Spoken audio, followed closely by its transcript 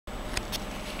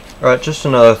Alright, just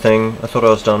another thing. I thought I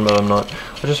was done, but I'm not.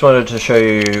 I just wanted to show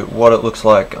you what it looks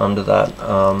like under that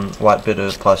white bit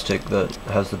of plastic that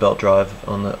has the belt drive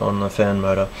on the fan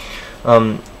motor.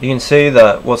 You can see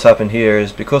that what's happened here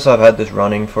is because I've had this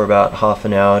running for about half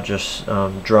an hour, just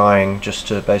drying, just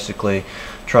to basically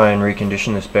try and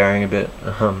recondition this bearing a bit,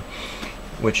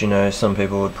 which, you know, some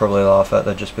people would probably laugh at.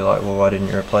 They'd just be like, well, why didn't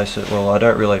you replace it? Well, I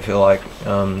don't really feel like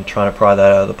trying to pry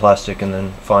that out of the plastic and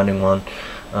then finding one.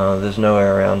 There's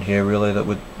nowhere around here really that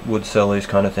would sell these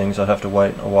kind of things. I'd have to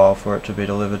wait a while for it to be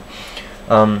delivered.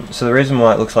 So the reason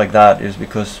why it looks like that is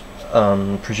because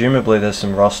presumably there's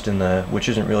some rust in there, which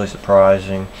isn't really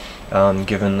surprising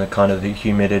given the kind of the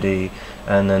humidity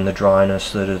and then the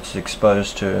dryness that it's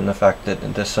exposed to, and the fact that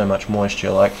there's so much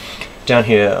moisture. Like down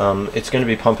here, it's going to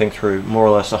be pumping through more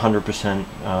or less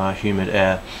 100% humid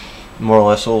air, more or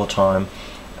less all the time.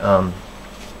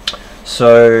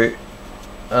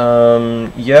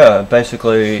 Yeah,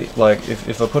 basically, like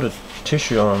if I put a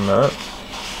tissue on that,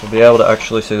 you'll be able to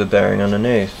actually see the bearing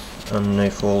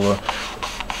underneath all the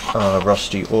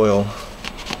rusty oil.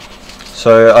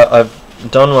 So I've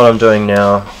done what I'm doing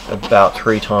now about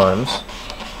 3 times,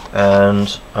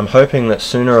 and I'm hoping that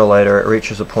sooner or later it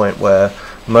reaches a point where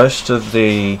most of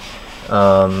the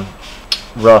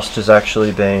rust has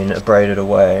actually been abraded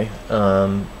away,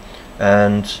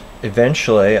 and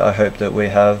eventually I hope that we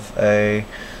have a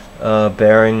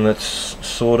bearing that's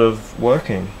sort of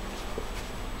working.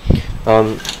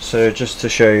 So just to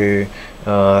show you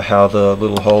how the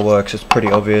little hole works, it's pretty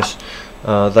obvious.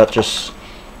 That just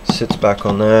sits back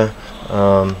on there.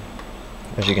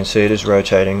 As you can see, it is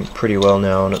rotating pretty well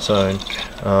now on its own.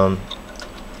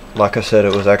 Like I said,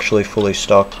 it was actually fully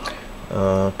stuck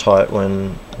tight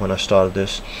when I started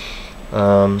this.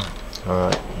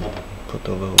 Alright, put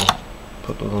the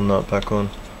little nut back on.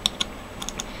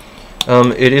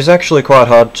 It is actually quite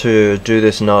hard to do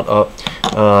this nut up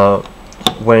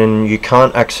when you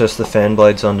can't access the fan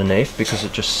blades underneath because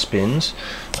it just spins.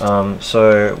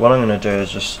 So what I'm going to do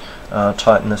is just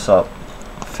tighten this up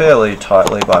fairly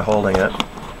tightly by holding it.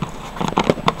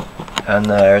 And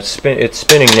there, it's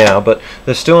spinning now, but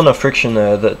there's still enough friction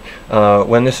there that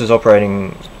when this is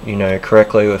operating, you know,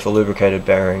 correctly with a lubricated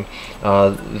bearing,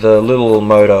 the little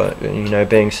motor, you know,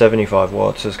 being 75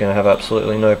 watts, is going to have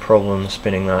absolutely no problem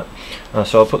spinning that.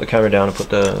 So I'll put the camera down and put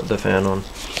the fan on.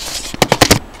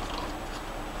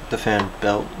 The fan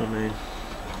belt, I mean.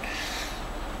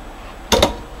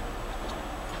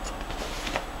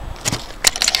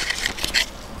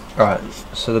 Alright,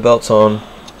 so the belt's on,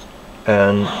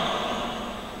 and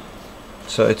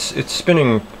so it's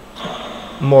spinning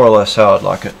more or less how I'd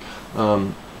like it,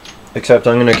 except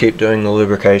I'm going to keep doing the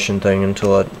lubrication thing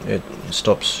until it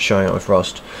stops showing up with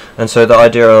rust. And so the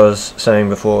idea I was saying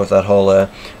before with that hole there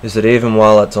is that even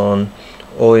while it's on,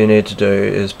 all you need to do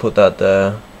is put that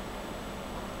there,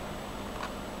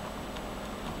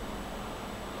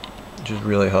 which is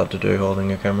really hard to do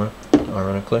holding a camera,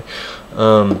 ironically.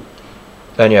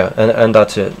 And yeah, and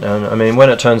that's it. And I mean, when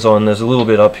it turns on, there's a little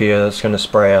bit up here that's going to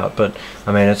spray out, but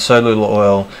I mean, it's so little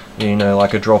oil, you know,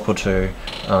 like a drop or two,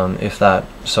 if that.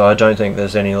 So I don't think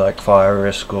there's any like fire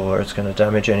risk or it's going to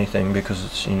damage anything, because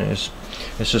it's, you know, it's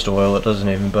just oil. It doesn't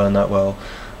even burn that well.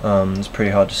 It's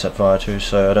pretty hard to set fire to,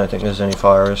 so I don't think there's any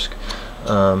fire risk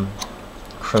from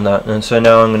that. And so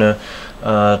now I'm going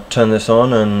to turn this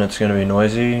on, and it's going to be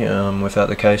noisy without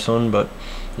the case on, but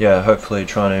yeah, hopefully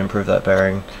trying to improve that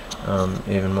bearing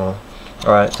even more.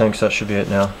 Alright, thanks, that should be it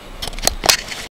now.